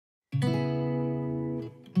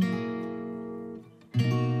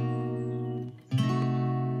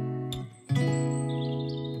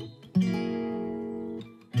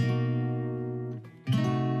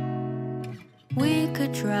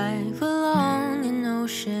would drive along an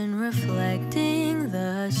ocean reflecting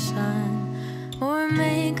the sun, or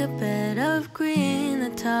make a bed of green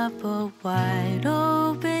atop a wide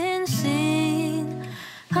open scene.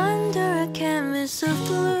 Under a canvas of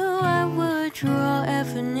blue, I would draw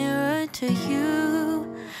ever nearer to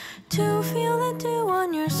you, to feel the dew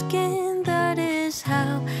on your skin. That is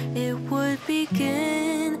how it would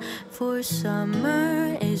begin. For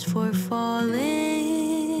summer is for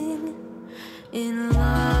falling in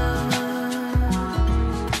love.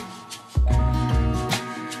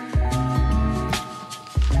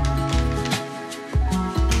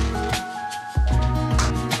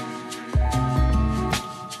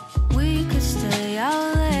 We could stay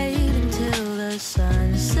out late until the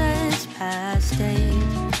sun sets past 8,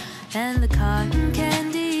 and the cotton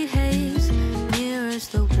candy haze mirrors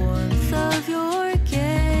the warmth of your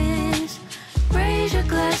gaze. Raise your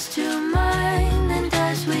glass to mine, and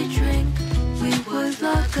as we drink, we would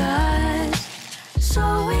lock eyes,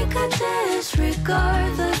 so we could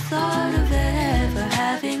disregard the thought of ever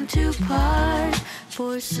having to part.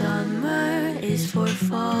 For summer is for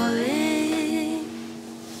falling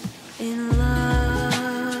in love.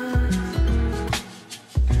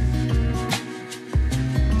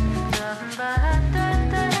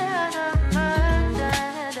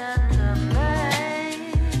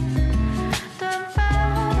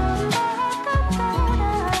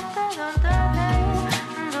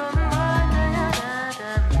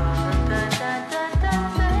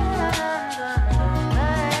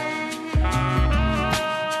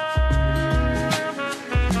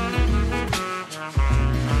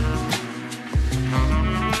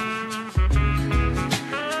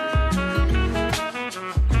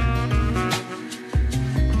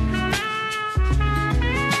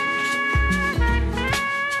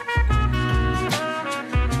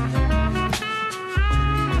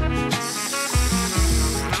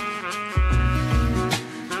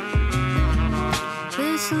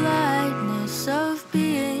 This lightness of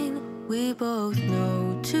being, we both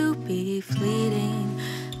know to be fleeting,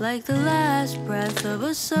 like the last breath of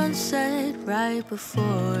a sunset right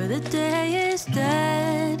before the day is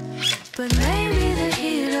dead. But maybe the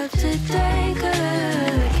heat of today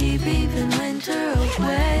could keep even winter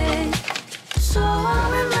away. So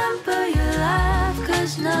I'll remember your laugh,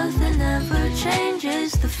 'cause nothing ever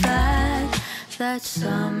changes the fact that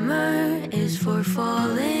summer is for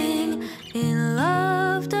falling in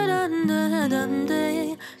love.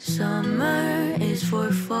 Da-dun-da-dun-day. Summer is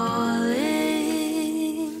for falling